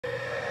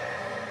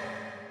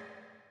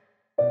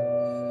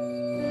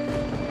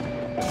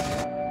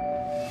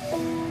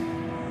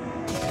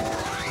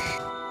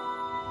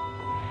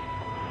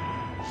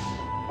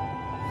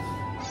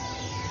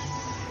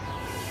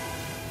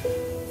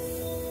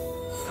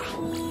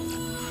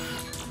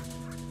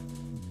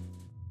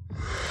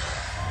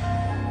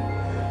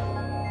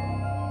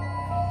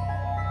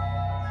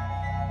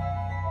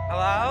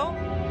Hello?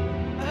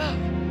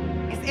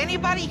 Is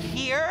anybody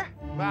here?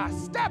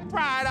 Step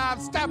right up,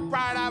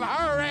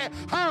 hurry,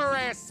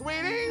 hurry,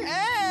 sweetie.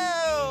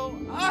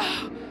 Ew!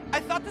 I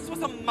thought this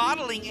was a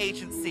modeling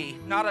agency,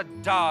 not a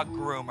dog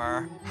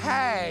groomer.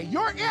 Hey,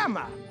 you're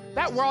Emma,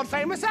 that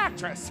world-famous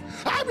actress.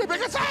 I'm your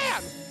biggest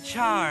fan.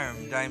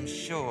 Charmed, I'm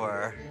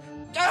sure.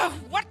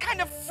 What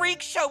kind of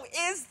freak show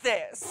is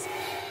this?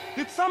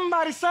 Did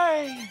somebody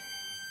say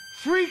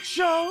freak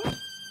show?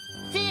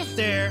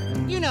 Sister,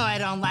 you know I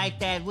don't like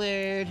that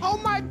word. Oh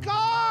my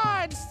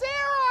God,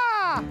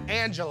 Sarah!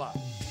 Angela,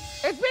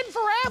 it's been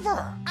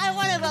forever. I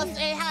want to go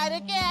say hi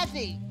to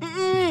Kathy.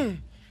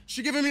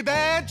 She giving me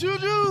bad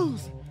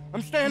juju's.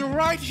 I'm standing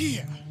right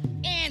here.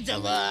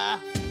 Angela.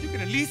 You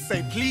can at least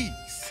say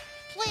please.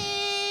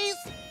 Please?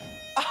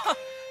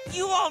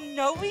 You all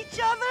know each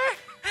other?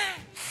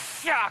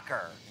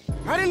 Shocker.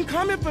 I didn't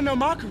come here for no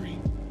mockery.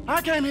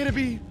 I came here to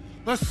be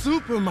a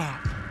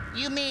supermodel.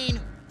 You mean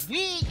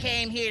we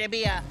came here to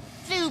be a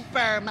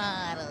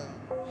supermodel?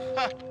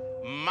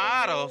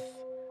 Models?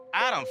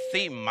 I don't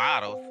see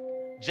models.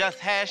 Just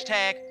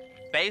hashtag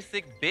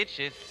basic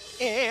bitches.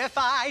 If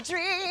I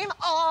dream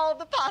all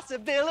the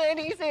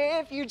possibilities,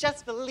 if you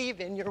just believe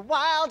in your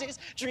wildest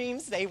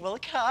dreams, they will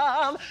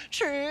come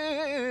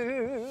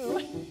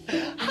true.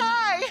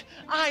 Hi,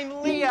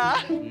 I'm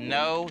Leah.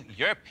 No,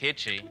 you're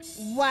pitchy.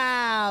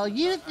 Wow,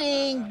 you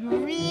think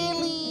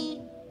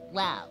really?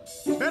 Wow.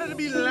 Better to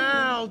be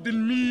loud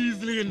than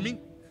measly and meek.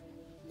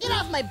 Get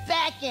off my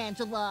back,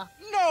 Angela.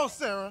 No,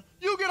 Sarah,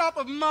 you get off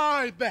of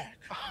my back.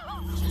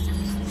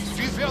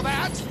 Do you feel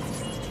that?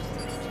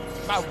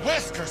 My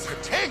whiskers are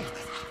tingling.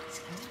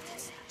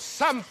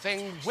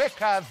 Something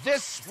wicker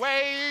this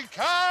way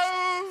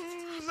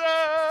comes.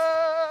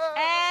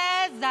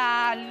 As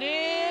I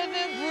live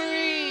and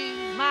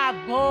breathe, my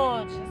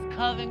gorgeous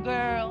Coven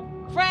girl,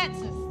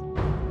 Frances,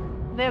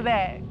 their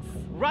bags.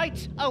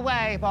 Right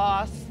away,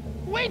 boss.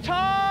 We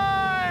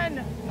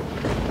turn!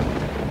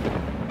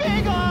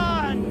 Big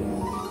on!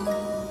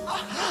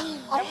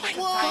 Oh my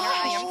God,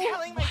 I am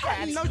killing my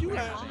dad. No, you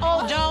ain't.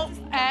 Oh, don't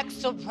act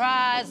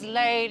surprised,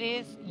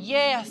 ladies.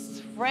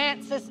 Yes,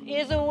 Frances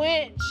is a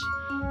witch,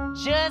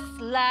 just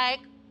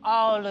like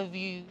all of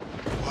you.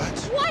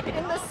 What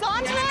in the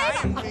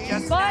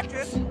sunlight? But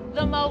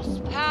the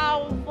most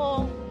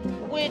powerful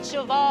witch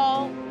of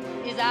all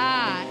is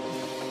I,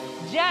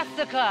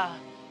 Jessica,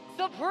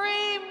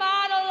 supreme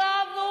model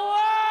of the world!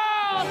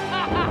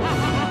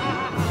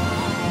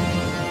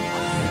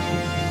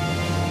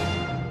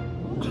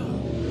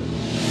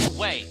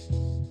 Wait,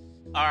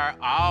 are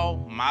all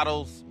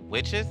models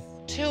witches?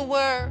 2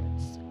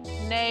 words,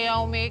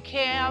 Naomi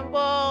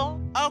Campbell.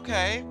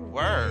 Okay,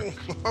 word.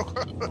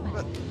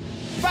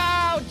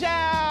 Bow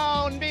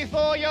down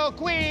before your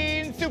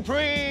queen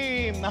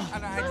supreme.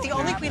 The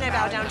only queen I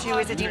bow down to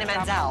is Idina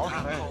Menzel.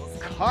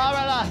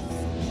 Carolus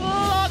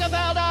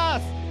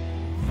Lagerfeldus.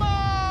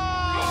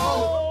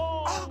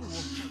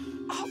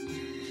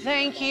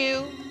 Thank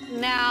you.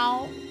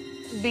 Now,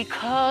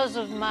 because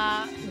of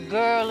my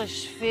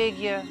girlish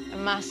figure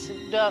and my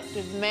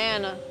seductive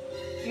manner,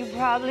 you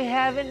probably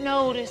haven't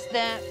noticed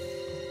that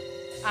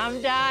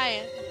I'm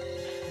dying.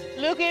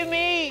 Look at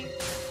me.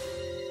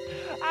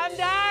 I'm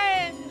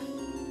dying.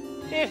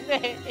 If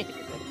there is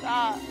a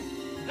God,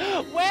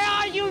 where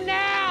are you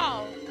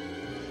now?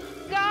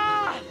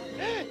 God,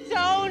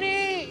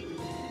 Tony,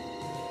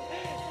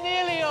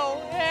 Neely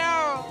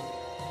O'Hara.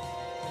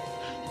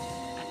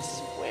 I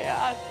swear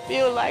I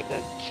feel like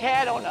a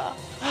cat on a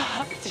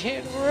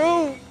tin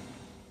roof.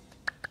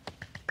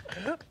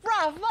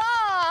 Brava!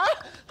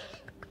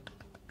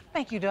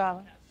 Thank you,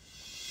 darling.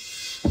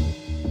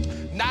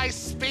 Nice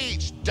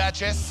speech,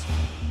 Duchess.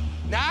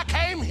 Now, I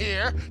came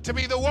here to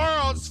be the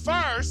world's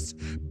first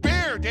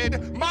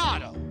bearded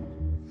model.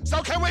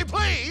 So can we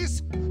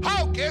please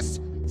hocus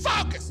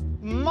focus?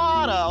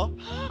 Model?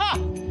 Ha!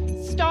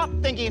 Stop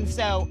thinking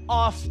so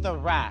off the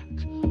rack.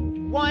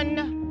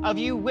 One of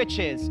you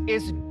witches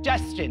is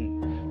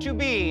destined to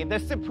be the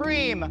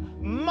supreme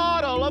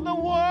model of the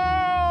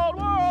world.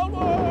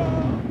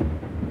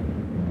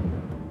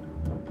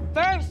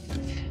 First,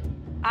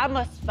 I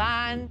must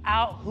find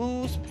out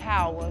whose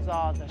powers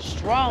are the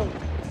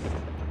strongest.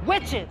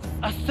 Witches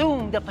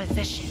assume the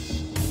position.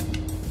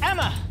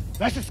 Emma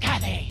versus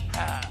Kathy.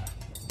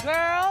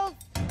 Girls,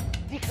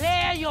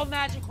 declare your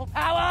magical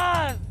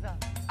powers.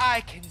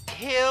 I can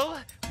kill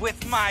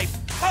with my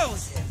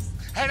poses.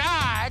 And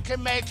I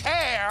can make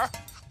hair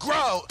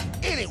grow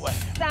anywhere.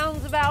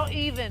 Sounds about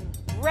even.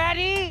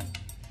 Ready,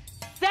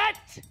 set,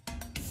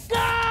 go!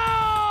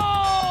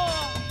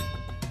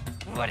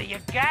 What do you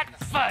got,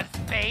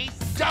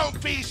 Fuzzface?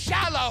 Don't be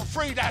shallow,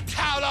 Frida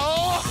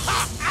Kahlo.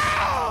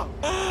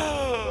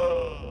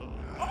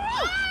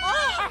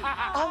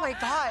 Oh my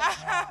God.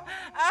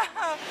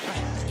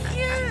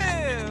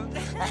 Cute.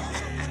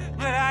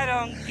 But I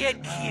don't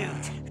get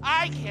cute.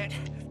 I get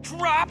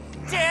drop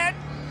dead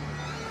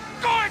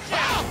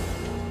gorgeous.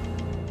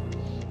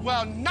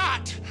 Well,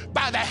 not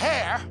by the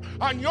hair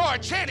on your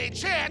chinny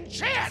chin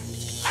chin.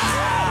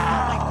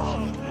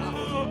 Oh!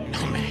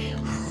 No, ma'am.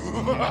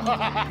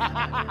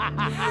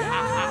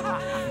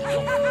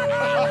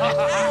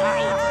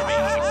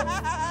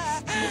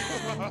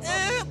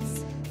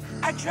 Oops!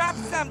 I dropped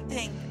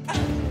something.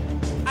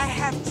 I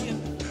have to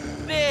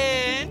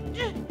bend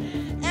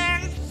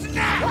and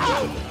snap.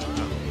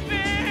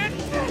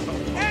 Bend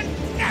and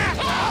snap.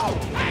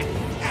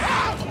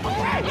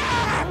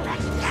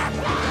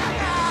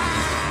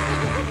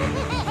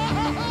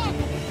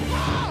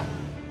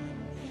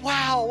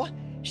 Wow,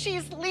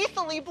 she's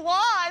lethally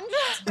blonde.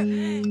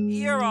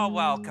 You're all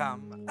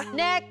welcome.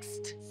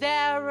 Next,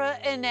 Sarah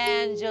and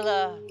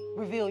Angela,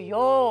 reveal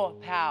your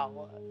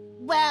power.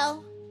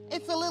 Well,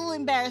 it's a little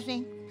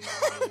embarrassing.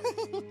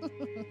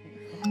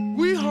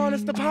 We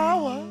harness the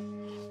power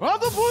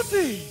of the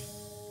pussy.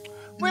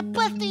 We're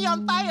pussy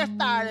on fire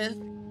starters.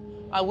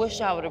 I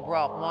wish I would have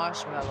brought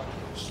marshmallow.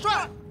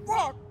 Strut,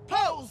 walk,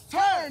 pose,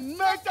 turn,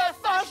 make that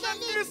fashion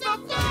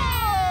disappear.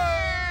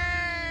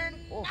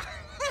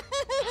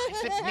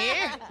 Is it me?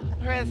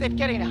 Or is it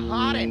getting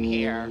hot in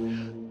here?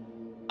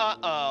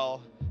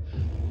 Uh-oh.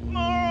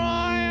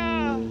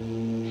 Mariah!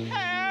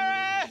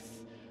 Harris!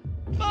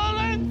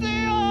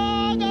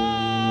 Balenciaga!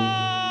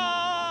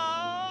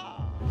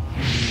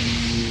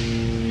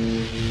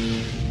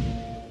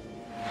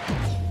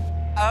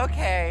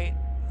 Okay,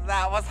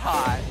 that was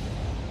hot.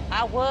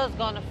 I was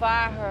gonna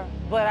fire her,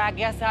 but I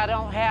guess I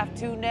don't have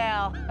to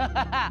now.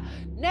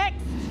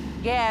 Next,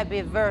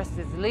 Gabby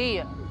versus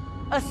Leah.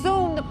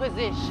 Assume the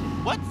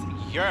position. What's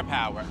your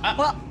power?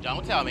 Well-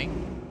 Don't tell me.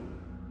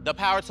 The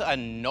power to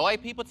annoy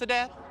people to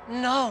death?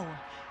 No,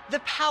 the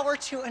power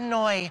to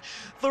annoy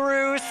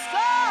through song.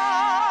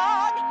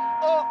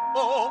 Oh,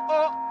 oh,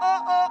 oh,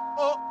 oh, oh,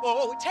 oh,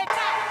 oh. Take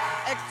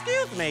that.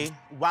 Excuse me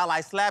while I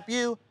slap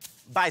you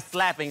by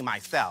slapping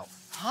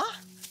myself. Huh?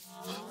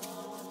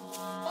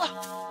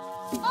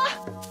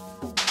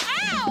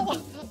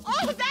 Ow!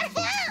 Oh, that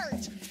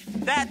hurt!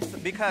 That's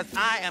because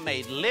I am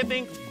a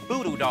living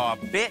voodoo doll,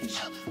 bitch.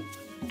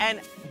 And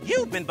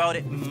you've been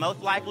voted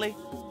most likely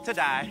to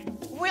die.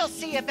 We'll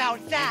see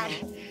about that.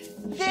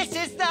 This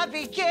is the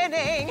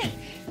beginning.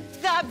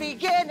 The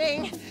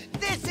beginning.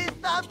 This is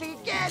the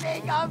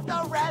beginning of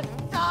the rest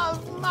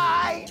of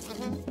my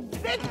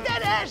big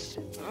finish.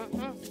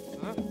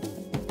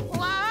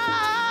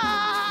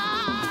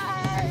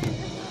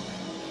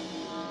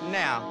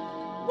 Now,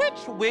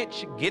 which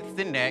witch gets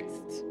the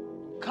next?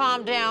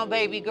 Calm down,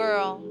 baby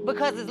girl,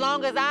 because as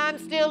long as I'm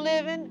still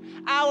living,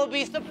 I will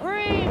be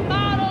supreme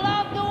model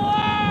of the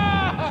world!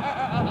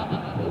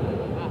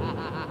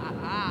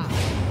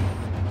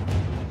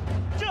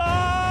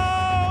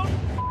 Don't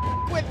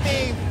with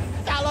me,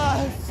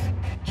 fellas.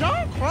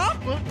 John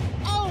Crawford?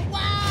 Oh,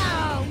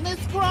 wow, Miss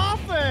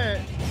Crawford.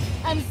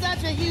 I'm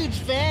such a huge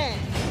fan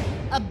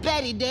of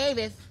Betty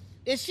Davis.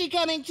 Is she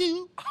coming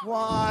too?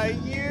 Why,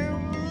 you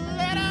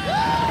little...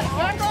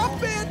 Back off,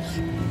 bitch!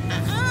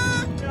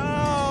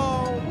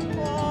 No!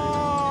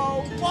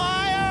 Oh,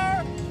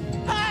 wire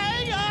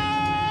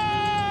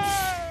hangers!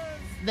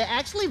 They're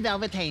actually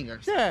velvet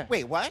hangers.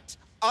 Wait, what?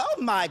 Oh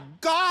my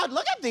God!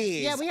 Look at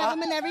these. Yeah, we have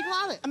them in every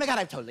closet. Oh my God!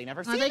 I've totally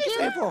never seen they these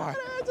cute? before.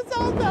 It's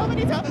all so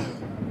many times.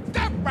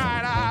 Step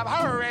right up,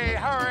 hurry,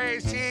 hurry,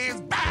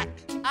 she's back.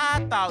 I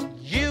thought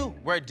you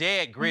were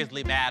dead,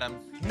 Grizzly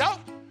Madams.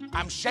 Nope,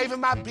 I'm shaving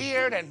my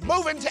beard and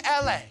moving to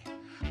LA.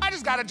 I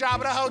just got a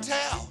job at a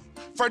hotel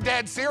for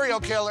dead serial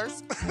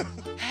killers.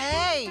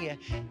 Hey,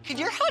 could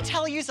your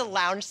hotel use a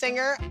lounge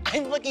singer?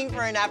 I'm looking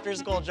for an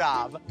after-school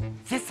job.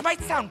 This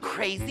might sound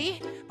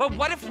crazy, but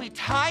what if we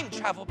time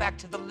travel back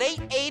to the late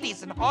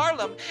 80s in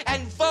Harlem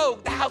and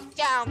Vogue, the house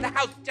down, the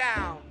house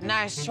down?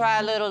 Nice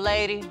try, little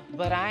lady,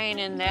 but I ain't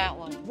in that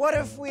one. What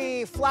if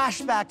we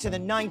flash back to the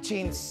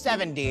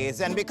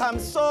 1970s and become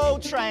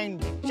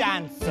soul-trained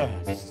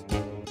dancers?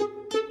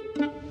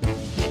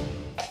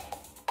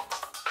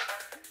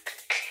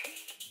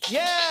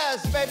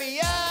 Yes, baby,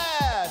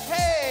 yes.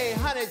 Hey,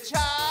 honey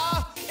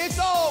child, it's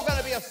all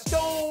gonna be a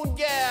stone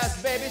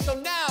gas, baby. So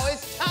now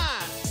it's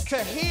time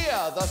to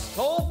hear the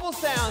soulful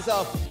sounds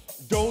of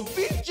 "Don't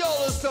Be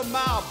Jealous of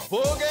My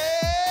Boogie."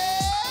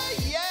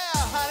 Yeah,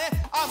 honey,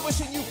 I'm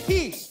wishing you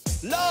peace,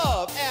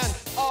 love, and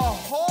a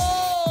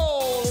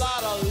whole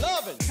lot of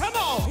loving. Come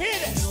on,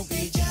 hit it. Don't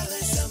be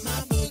jealous of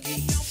my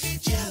boogie,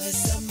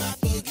 jealous of my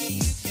boogie.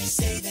 You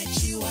say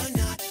that you are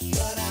not,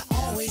 but I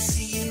always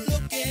see you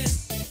looking.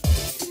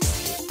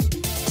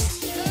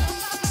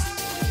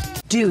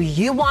 Do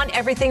you want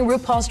everything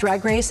RuPaul's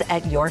Drag Race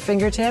at your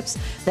fingertips?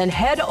 Then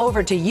head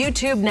over to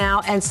YouTube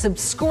now and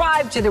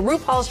subscribe to the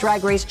RuPaul's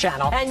Drag Race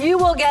channel, and you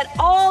will get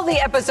all the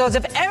episodes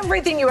of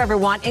everything you ever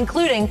want,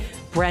 including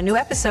brand new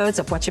episodes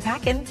of What You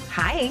Packin'.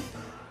 Hi.